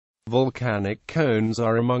Volcanic cones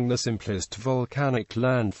are among the simplest volcanic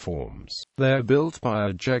landforms. They are built by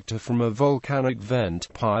ejecta from a volcanic vent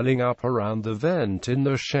piling up around the vent in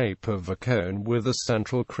the shape of a cone with a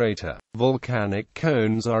central crater. Volcanic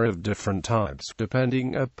cones are of different types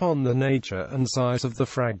depending upon the nature and size of the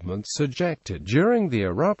fragments ejected during the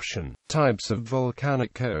eruption. Types of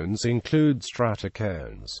volcanic cones include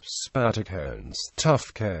stratocones, spatter cones,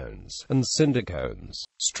 tuff cones, and cinder cones.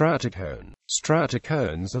 Stratocones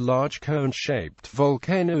are large cone-shaped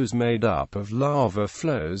volcanoes made up of lava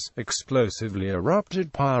flows, explosively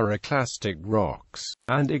erupted pyroclastic rocks,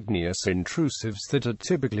 and igneous intrusives that are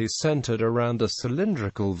typically centered around a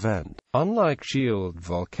cylindrical vent. Unlike shield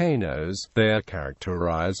volcanoes, they are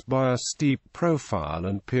characterized by a steep profile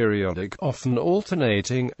and periodic, often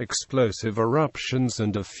alternating, explosive eruptions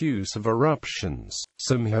and effusive eruptions.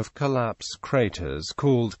 Some have collapsed craters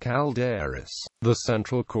called calderas. The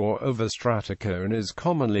central core of a stratocone is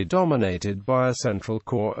commonly dominated by a central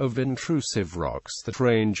core of intrusive rocks that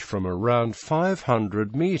range from around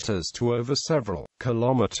 500 meters to over several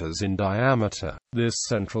kilometers in diameter. This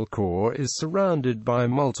central core is surrounded by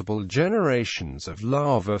multiple generations of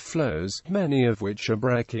lava flows, many of which are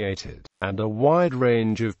brecciated, and a wide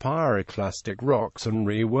range of pyroclastic rocks and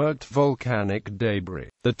reworked volcanic debris.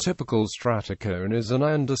 The typical stratocone is an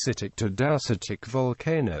andesitic to dacitic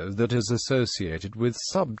volcano that is associated with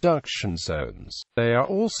subduction zones. They are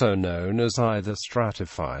also known as either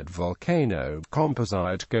stratified volcano,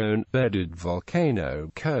 composite cone, bedded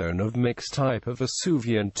volcano, cone of mixed type of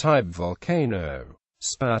Vesuvian type volcano.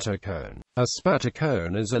 Spatter cone. A spatter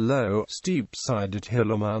cone is a low, steep-sided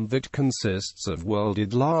hill mound that consists of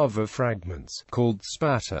welded lava fragments, called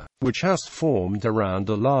spatter, which has formed around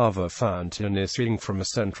a lava fountain issuing from a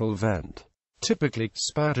central vent. Typically,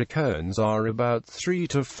 spatter cones are about 3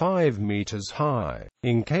 to 5 meters high.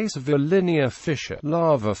 In case of a linear fissure,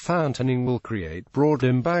 lava fountaining will create broad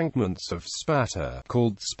embankments of spatter,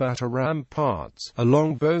 called spatter ramparts,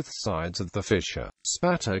 along both sides of the fissure.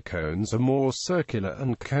 Spatter cones are more circular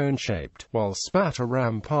and cone-shaped, while spatter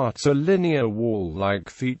ramparts are linear wall-like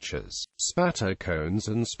features. Spatter cones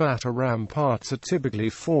and spatter ramparts are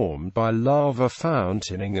typically formed by lava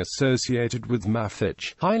fountaining associated with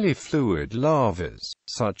mafic, highly fluid lavas,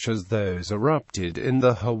 such as those erupted in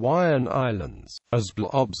the Hawaiian Islands. As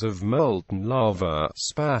blobs of molten lava,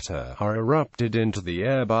 spatter, are erupted into the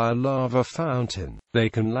air by a lava fountain, they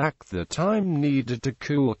can lack the time needed to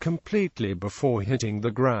cool completely before hitting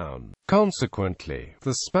the ground. Consequently,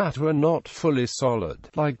 the spatter are not fully solid,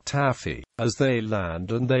 like taffy. As they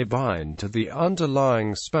land and they bind to the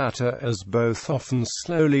underlying spatter as both often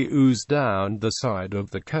slowly ooze down the side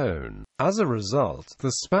of the cone. As a result,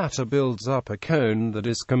 the spatter builds up a cone that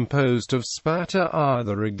is composed of spatter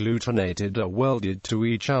either agglutinated or welded to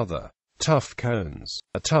each other. Tuff cones.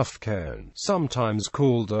 A tuff cone, sometimes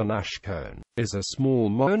called an ash cone, is a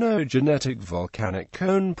small monogenetic volcanic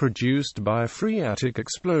cone produced by phreatic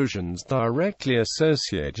explosions directly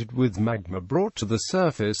associated with magma brought to the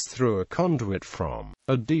surface through a conduit from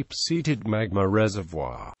a deep-seated magma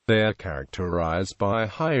reservoir. They are characterized by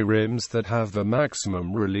high rims that have a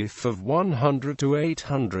maximum relief of 100 to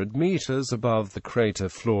 800 meters above the crater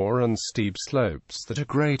floor and steep slopes that are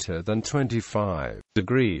greater than 25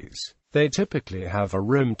 degrees. They typically have a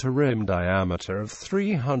rim-to-rim diameter of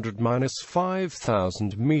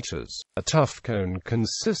 300–5,000 meters. A tuff cone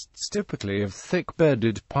consists typically of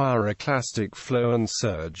thick-bedded pyroclastic flow and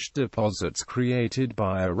surge deposits created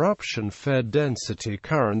by eruption-fed density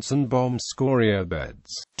currents and bomb scoria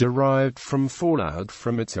beds, derived from fallout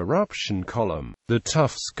from its eruption column. The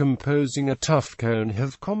tuffs composing a tuff cone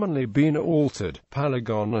have commonly been altered,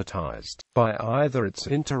 polygonized, by either its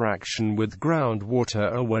interaction with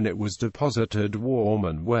groundwater or when it was deposited warm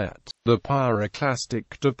and wet. The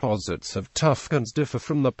pyroclastic deposits of tuff cones differ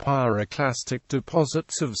from the pyroclastic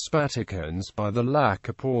deposits of spatter cones by the lack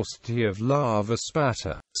of porosity of lava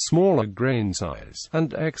spatter, smaller grain size,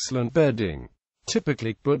 and excellent bedding.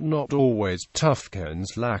 Typically, but not always, tuff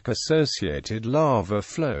cones lack associated lava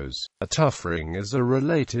flows. A tuff ring is a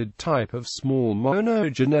related type of small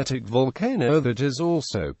monogenetic volcano that is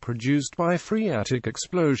also produced by phreatic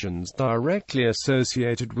explosions directly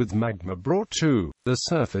associated with magma brought to the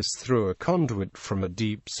surface through a conduit from a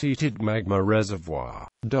deep-seated magma reservoir.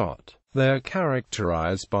 They are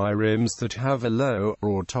characterized by rims that have a low,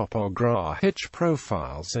 raw topographic pitch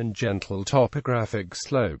profiles and gentle topographic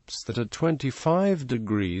slopes that are 25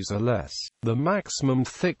 degrees or less. The maximum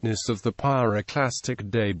thickness of the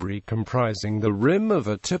pyroclastic debris comprising the rim of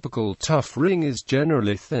a typical tuff ring is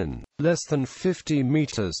generally thin, less than 50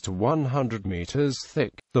 meters to 100 meters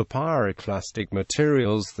thick. The pyroclastic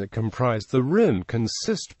materials that comprise the rim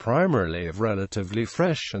consist primarily of relatively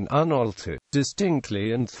fresh and unaltered,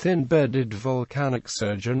 distinctly and thin-bedded volcanic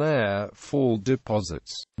surge and air-fall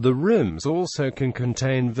deposits. The rims also can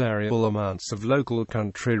contain variable amounts of local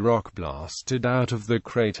country rock blasted out of the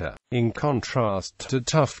crater. In contrast to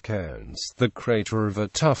tuff cones, the crater of a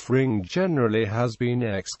tuff ring generally has been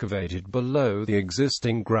excavated below the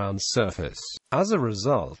existing ground surface. As a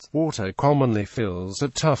result, water commonly fills a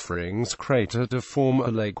tuff ring's crater to form a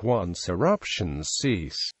lake once eruptions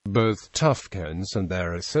cease. Both tuff cones and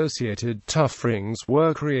their associated tuff rings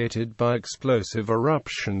were created by explosive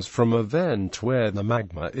eruptions from a vent where the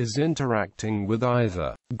magma is interacting with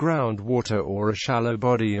either groundwater or a shallow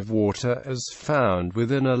body of water as found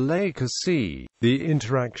within a lake or sea. The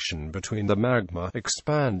interaction between the magma,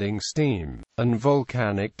 expanding steam, and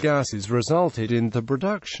volcanic gases resulted in the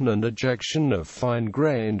production and ejection of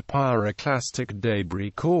fine-grained pyroclastic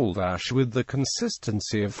debris called ash with the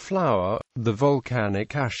consistency of flour. The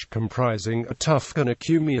volcanic ash comprising a tuff can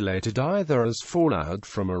accumulated either as fallout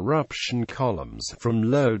from eruption columns from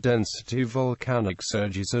low-density volcanic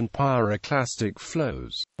surges and pyroclastic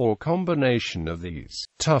flows, or combination of these.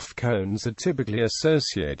 Tuff cones are typically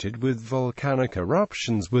associated with volcanic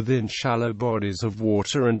eruptions within shallow bodies of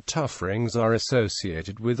water, and tuff rings are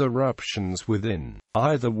associated with eruptions within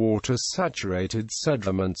either water-saturated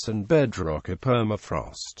sediments and bedrock or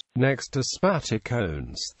permafrost. Next to spatter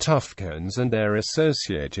cones, tuff cones and their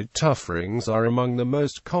associated tuff rings are among the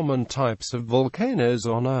most common types of volcanoes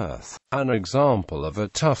on Earth. An example of a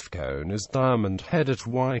tuff cone is Diamond Head at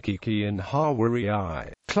Waikiki in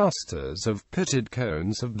Hawaii. Clusters of pitted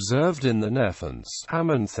cones observed in the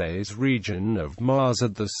Nephans-Amanthase region of Mars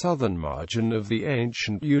at the southern margin of the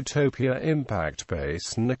ancient Utopia impact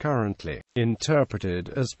basin are currently interpreted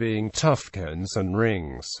as being tuff cones and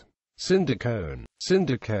rings. Cinder cone.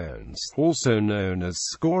 Cinder cones, also known as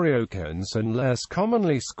scoriocones and less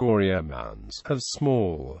commonly scoriomounds, are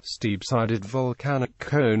small, steep-sided volcanic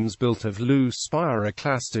cones built of loose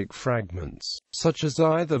pyroclastic fragments, such as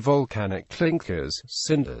either volcanic clinkers,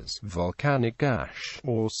 cinders, volcanic ash,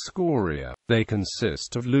 or scoria. They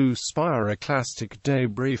consist of loose pyroclastic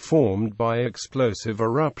debris formed by explosive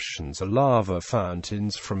eruptions or lava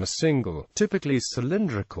fountains from a single, typically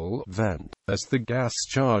cylindrical, vent. As the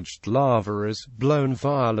gas-charged lava is blown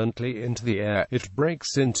violently into the air, it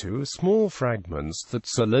breaks into small fragments that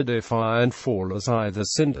solidify and fall as either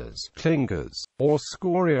cinders, clinkers, or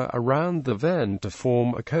scoria around the vent to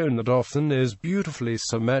form a cone that often is beautifully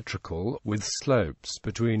symmetrical, with slopes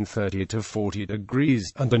between 30 to 40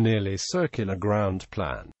 degrees and a nearly circular ground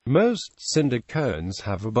plan. Most cinder cones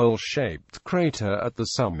have a bowl-shaped crater at the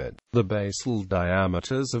summit. The basal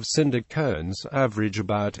diameters of cinder cones average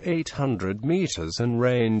about 800 meters and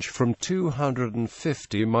range from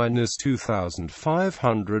 250 to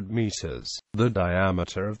 2,500 meters. The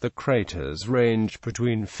diameter of the craters range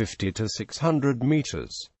between 50 to 600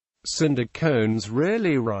 meters. Cinder cones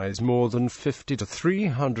rarely rise more than 50 to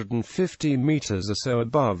 350 meters or so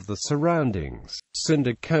above the surroundings.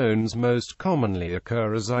 Cinder cones most commonly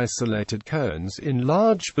occur as isolated cones in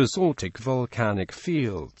large basaltic volcanic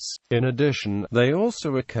fields. In addition, they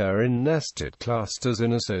also occur in nested clusters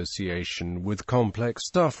in association with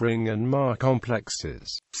complex tuff ring and mar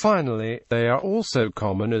complexes. Finally, they are also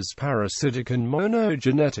common as parasitic and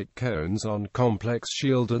monogenetic cones on complex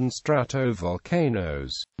shield and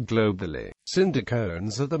stratovolcanoes. Globally, cinder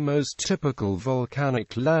cones are the most typical volcanic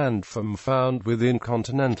landform found within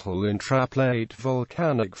continental intraplate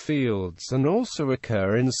volcanic fields and also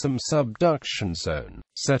occur in some subduction zone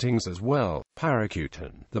settings as well.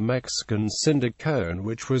 Paracutan, the Mexican cinder cone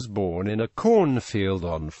which was born in a cornfield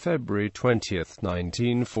on February 20,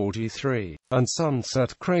 1943, and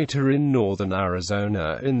Sunset Crater in northern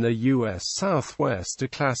Arizona in the U.S. Southwest are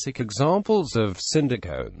classic examples of cinder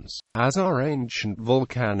cones, as are ancient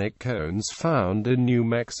volcanic cones found in New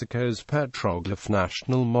Mexico's Petroglyph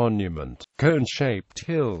National Monument. Cone-shaped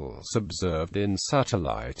hills observed in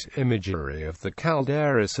satellite imagery of the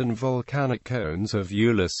calderas and volcanic cones of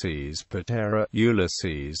Ulysses Patera,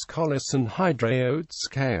 Ulysses Collis and Hydraeotes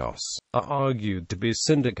Chaos are argued to be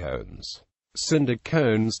cinder cones. Cinder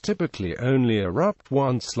cones typically only erupt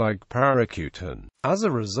once like Paracutan. As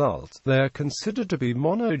a result, they are considered to be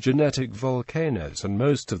monogenetic volcanoes and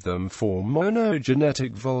most of them form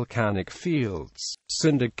monogenetic volcanic fields.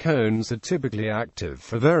 Cinder cones are typically active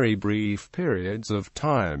for very brief periods of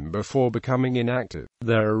time before becoming inactive.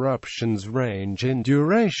 Their eruptions range in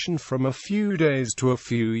duration from a few days to a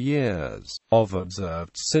few years. Of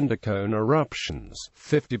observed cinder cone eruptions,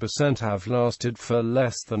 50% have lasted for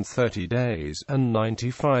less than 30 days, and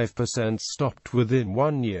 95% stopped within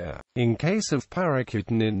 1 year. In case of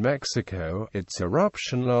Paracutin in Mexico. Its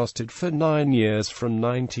eruption lasted for 9 years from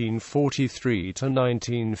 1943 to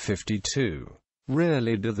 1952.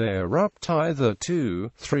 Rarely do they erupt either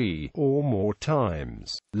 2, 3, or more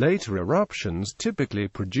times. Later eruptions typically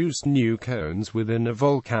produce new cones within a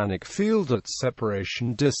volcanic field at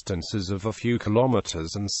separation distances of a few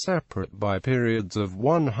kilometers and separate by periods of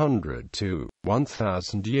 100 to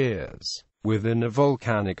 1,000 years. Within a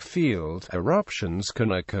volcanic field, eruptions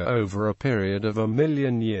can occur over a period of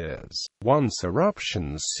 1,000,000 years. Once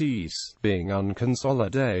eruptions cease being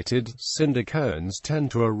unconsolidated, cinder cones tend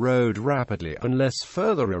to erode rapidly unless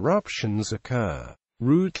further eruptions occur.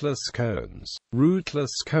 Rootless cones.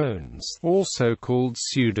 Rootless cones, also called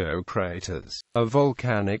pseudo-craters, are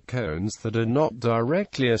volcanic cones that are not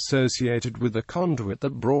directly associated with a conduit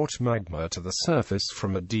that brought magma to the surface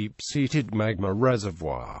from a deep-seated magma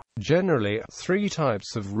reservoir. Generally, 3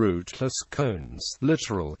 types of rootless cones,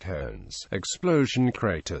 littoral cones, explosion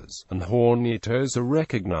craters, and hornitos are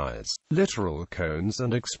recognized. Littoral cones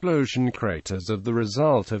and explosion craters are the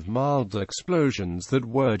result of mild explosions that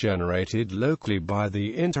were generated locally by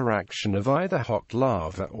the interaction of either hot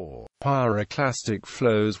lava or pyroclastic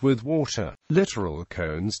flows with water. Littoral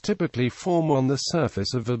cones typically form on the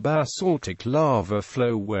surface of a basaltic lava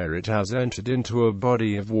flow where it has entered into a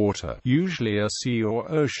body of water, usually a sea or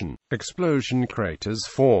ocean. Explosion craters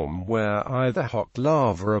form where either hot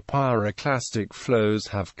lava or pyroclastic flows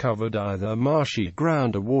have covered either marshy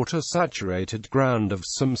ground or water-saturated ground of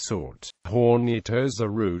some sort. Hornitos are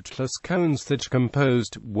rootless cones that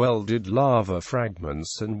composed welded lava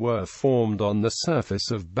fragments and were formed on the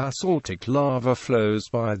surface of basaltic lava flows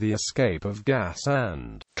by the escape of gas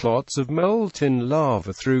and clots of molten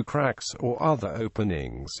lava through cracks or other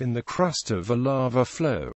openings in the crust of a lava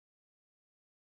flow.